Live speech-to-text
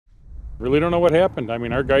Really don't know what happened. I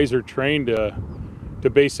mean, our guys are trained to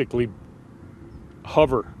basically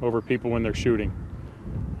hover over people when they're shooting.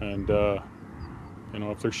 And, you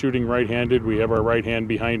know, if they're shooting right-handed, we have our right hand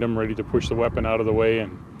behind them ready to push the weapon out of the way.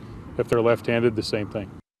 And if they're left-handed, the same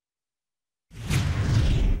thing.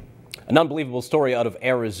 An unbelievable story out of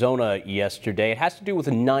Arizona yesterday. It has to do with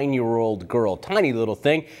a 9-year-old girl, tiny little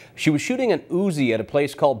thing. She was shooting an Uzi at a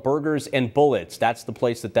place called Burgers and Bullets. That's the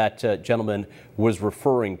place that gentleman was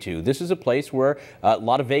referring to. This is a place where a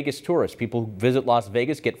lot of Vegas tourists, people who visit Las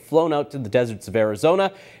Vegas, get flown out to the deserts of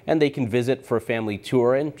Arizona, and they can visit for a family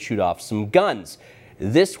tour and shoot off some guns.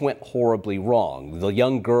 This went horribly wrong. The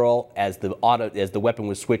young girl, as the weapon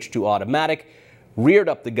was switched to automatic, reared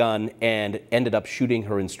up the gun and ended up shooting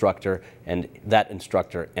her instructor, and that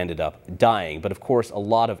instructor ended up dying. But of course, a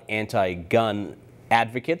lot of anti-gun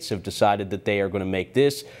advocates have decided that they are going to make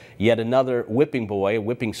this yet another whipping boy, a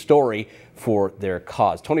whipping story for their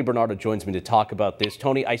cause. Tony Bernado joins me to talk about this.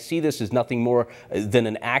 Tony, I see this as nothing more than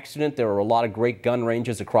an accident. There are a lot of great gun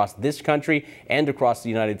ranges across this country and across the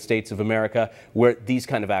United States of America where these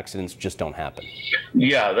kind of accidents just don't happen.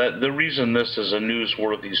 Yeah, the reason this is a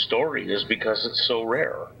newsworthy story is because it's so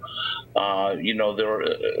rare. You know,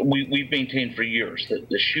 we've maintained for years that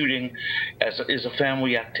the shooting is a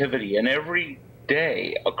family activity, and every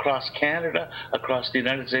day across Canada, across the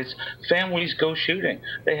United States, families go shooting.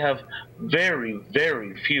 They have very,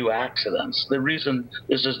 very few accidents. The reason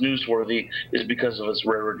this is newsworthy is because of its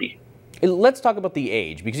rarity. Let's talk about the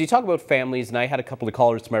age, because you talk about families, and I had a couple of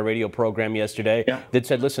callers to my radio program yesterday that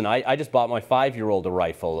said, listen, I just bought my 5-year-old a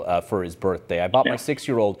rifle for his birthday. I bought my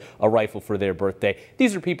 6-year-old a rifle for their birthday.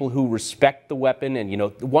 These are people who respect the weapon, and, you know,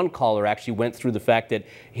 one caller actually went through the fact that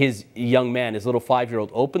his young man, his little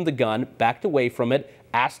 5-year-old, opened the gun, backed away from it,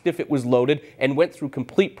 asked if it was loaded, and went through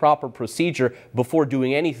complete proper procedure before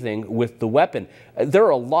doing anything with the weapon. There are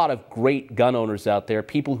a lot of great gun owners out there,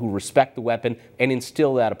 people who respect the weapon and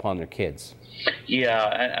instill that upon their kids.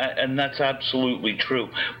 Yeah, and that's absolutely true.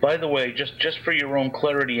 By the way, just for your own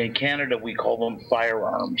clarity, in Canada we call them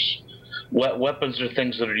firearms. Weapons are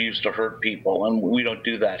things that are used to hurt people, and we don't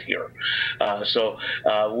do that here. So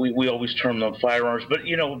we always term them firearms. But,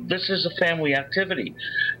 you know, this is a family activity.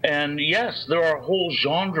 And, yes, there are whole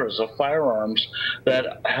genres of firearms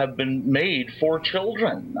that have been made for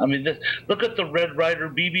children. I mean, look at the Red Ryder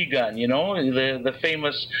BB gun, you know, the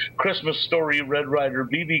famous Christmas story Red Ryder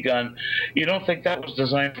BB gun. You don't think that was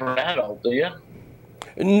designed for an adult, do you?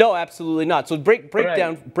 No, absolutely not. So break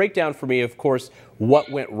down for me, of course,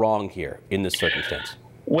 what went wrong here in this circumstance.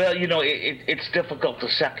 Well, you know, it's difficult to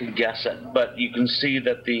second guess it, but you can see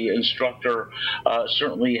that the instructor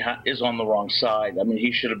certainly is on the wrong side. I mean,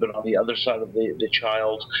 he should have been on the other side of the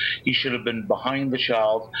child. He should have been behind the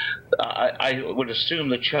child. I would assume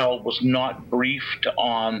the child was not briefed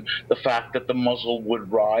on the fact that the muzzle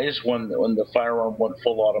would rise when the firearm went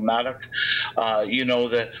full automatic. You know,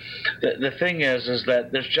 the thing is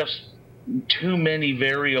that there's just too many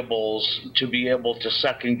variables to be able to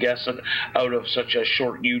second guess it out of such a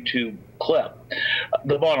short YouTube clip.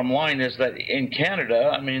 The bottom line is that in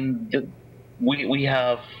Canada, I mean, we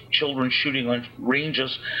have children shooting on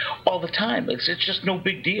ranges all the time. It's just no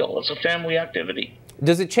big deal. It's a family activity.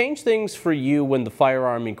 Does it change things for you when the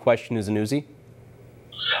firearm in question is an Uzi?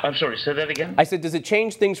 I'm sorry, say that again? I said, does it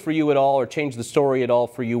change things for you at all, or change the story at all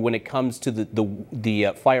for you when it comes to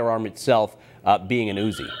the firearm itself being an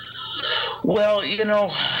Uzi? Well, you know,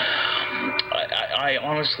 I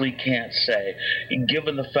honestly can't say.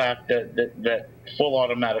 Given the fact that full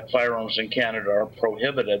automatic firearms in Canada are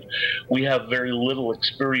prohibited, we have very little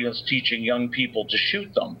experience teaching young people to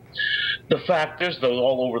shoot them. The fact is, though,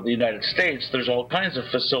 all over the United States, there's all kinds of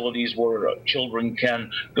facilities where children can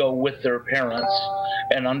go with their parents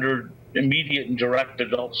and under immediate and direct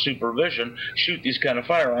adult supervision shoot these kind of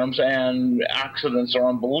firearms, and accidents are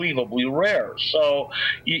unbelievably rare. So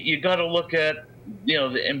you got to look at, you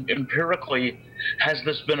know, empirically, has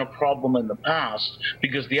this been a problem in the past?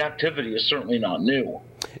 Because the activity is certainly not new.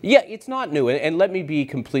 Yeah, it's not new, and let me be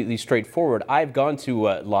completely straightforward. I've gone to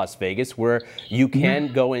Las Vegas, where you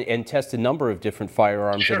can go and test a number of different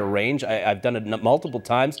firearms at a range. I've done it multiple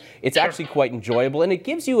times. It's actually quite enjoyable, and it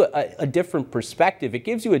gives you a different perspective. It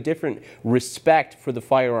gives you a different respect for the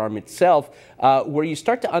firearm itself, where you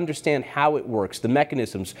start to understand how it works, the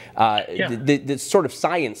mechanisms, the sort of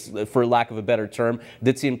science, for lack of a better term,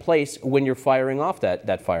 that's in place when you're firing off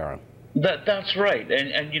that firearm. That's right,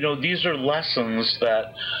 and you know, these are lessons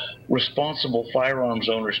that responsible firearms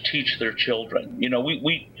owners teach their children. You know,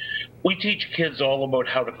 we teach kids all about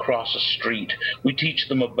how to cross a street. We teach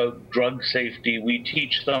them about drug safety. We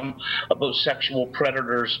teach them about sexual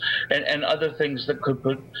predators and other things that could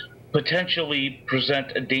put potentially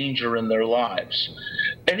present a danger in their lives.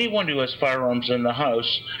 Anyone who has firearms in the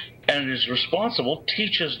house and is responsible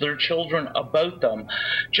teaches their children about them,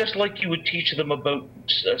 just like you would teach them about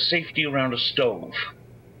safety around a stove.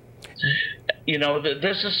 You know,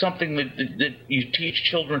 this is something that you teach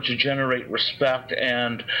children to generate respect,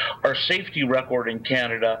 and our safety record in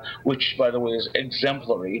Canada, which, by the way, is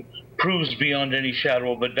exemplary, proves beyond any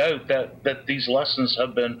shadow of a doubt that these lessons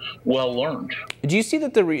have been well learned. Do you see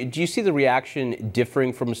that do you see the reaction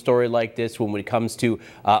differing from a story like this when it comes to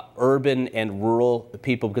urban and rural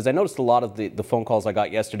people? Because I noticed a lot of the phone calls I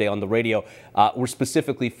got yesterday on the radio were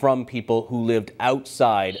specifically from people who lived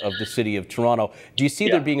outside of the city of Toronto. Do you see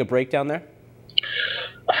there being a breakdown there?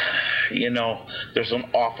 You know, there's an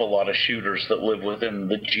awful lot of shooters that live within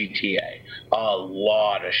the GTA. A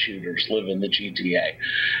lot of shooters live in the GTA.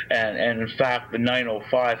 And in fact, the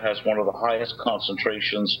 905 has one of the highest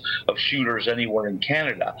concentrations of shooters anywhere in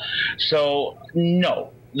Canada. So,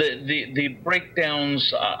 no. The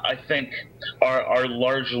breakdowns, I think, are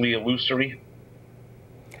largely illusory.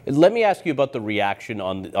 Let me ask you about the reaction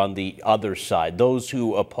on the other side, those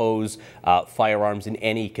who oppose firearms in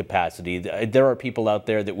any capacity. There are people out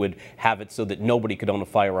there that would have it so that nobody could own a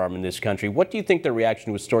firearm in this country. What do you think their reaction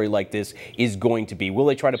to a story like this is going to be? Will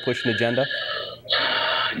they try to push an agenda?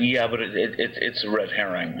 Yeah, but it's a red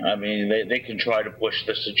herring. I mean, they can try to push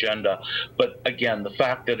this agenda, but again, the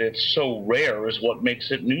fact that it's so rare is what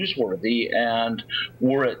makes it newsworthy. And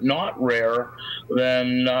were it not rare,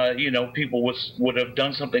 then you know, people would have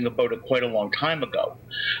done something about it quite a long time ago.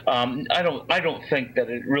 I don't think that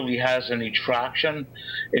it really has any traction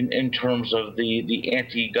in terms of the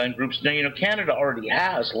anti-gun groups. Now, you know, Canada already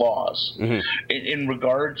has laws in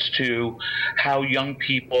regards to how young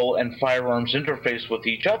people and firearms interface with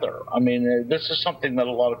each other. I mean, this is something that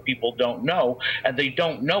a lot of people don't know, and they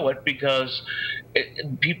don't know it because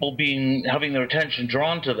people having their attention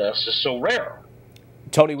drawn to this is so rare.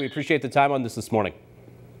 Tony, we appreciate the time on this morning.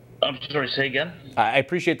 I'm sorry, say again? I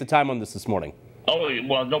appreciate the time on this morning. Oh,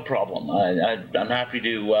 well, no problem. I'm happy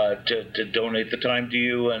to donate the time to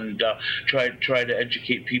you and try to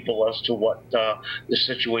educate people as to what the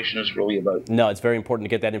situation is really about. No, it's very important to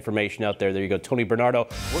get that information out there. There you go. Tony Bernado.